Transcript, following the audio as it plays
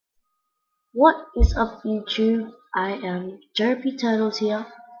What is up YouTube? I am Turtles here.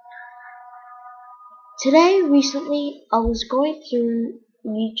 Recently, I was going through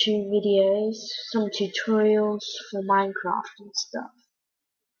YouTube videos, some tutorials for Minecraft and stuff.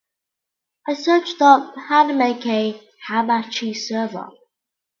 I searched up how to make a Hamachi server,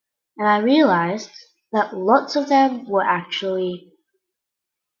 and I realized that lots of them were actually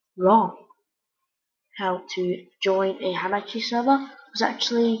wrong. How to join a Hamachi server was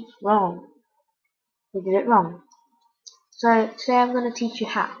actually wrong. We did it wrong. So today I'm going to teach you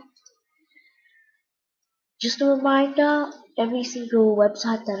how. Just a reminder, every single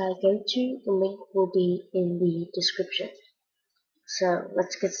website that I go to, the link will be in the description. So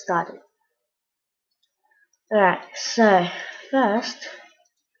let's get started. Alright, so first,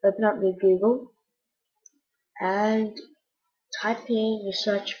 open up your Google and type in your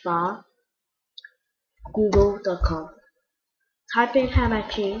search bar, google.com. Type in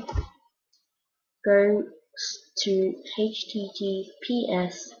Hamachi, go to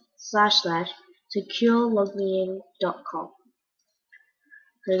https://securelogmein.com.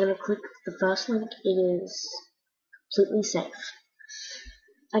 So you're going to click the first link, it is completely safe.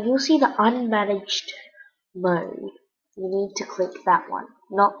 And you'll see the unmanaged mode. You need to click that one,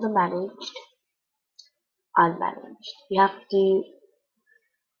 not the managed, unmanaged. You have to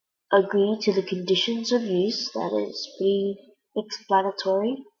agree to the conditions of use, that is pretty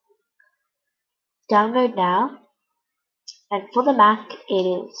explanatory. Download now, and for the Mac it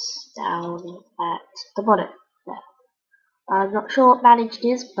is down at the bottom there. I'm not sure what managed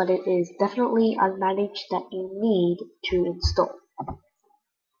is, but it is definitely unmanaged that you need to install.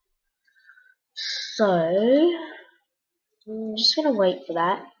 So I'm just gonna wait for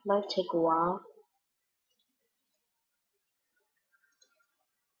that. Might take a while.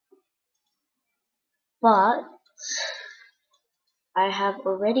 But I have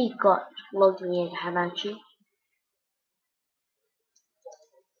already got logged in Hamachi.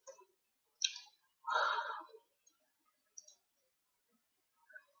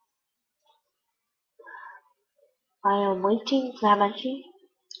 I am waiting for Hamachi.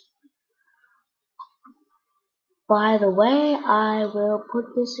 By the way, I will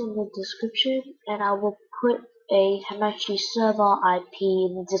put this in the description, and I will put a Hamachi server IP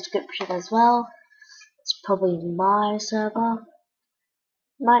in the description as well. It's probably my server.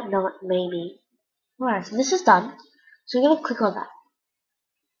 Might not, maybe. Alright, so this is done. So you're gonna click on that.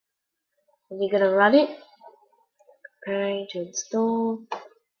 And you're gonna run it. Preparing to install.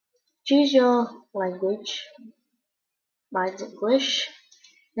 Choose your language. Mine's English.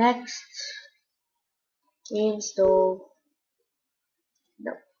 Next. Install.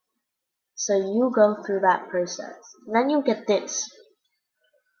 No. So you go through that process. And then you'll get this.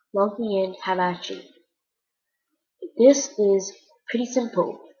 Log me in Hamachi. This is pretty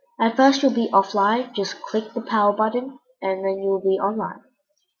simple. At first you'll be offline, just click the power button and then you'll be online.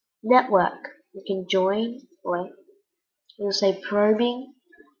 Network. You can join, or it will say probing,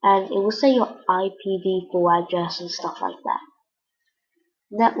 and it will say your IPv4 address and stuff like that.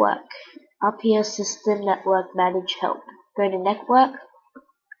 Network. Up here, system network manage help. Go to network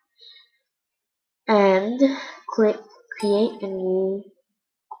and click create a new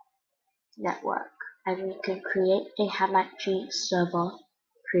network, and you can create a Hamachi server.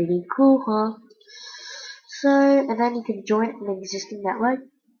 Pretty cool, huh? So, and then you can join an existing network.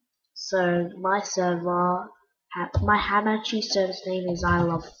 So my server, my Hamachi server's name is I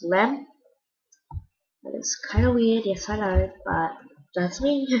Love Lem. It's kind of weird, yes I know, but that's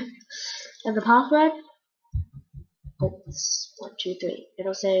me. And the password, it's 123.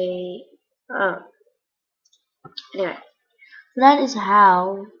 It'll say, oh, anyway. So that is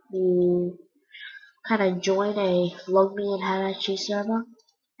how you kind of join a log me in Hamachi server.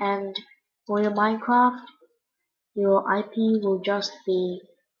 And for your Minecraft, your IP will just be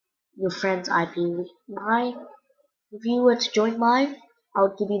your friend's IP. If you were to join mine, I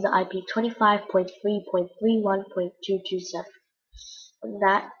would give you the IP 25.3.31.227. And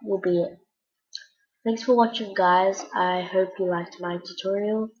that will be it. Thanks for watching, guys. I hope you liked my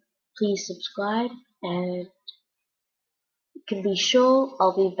tutorial. Please subscribe, and you can be sure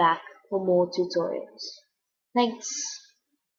I'll be back for more tutorials. Thanks.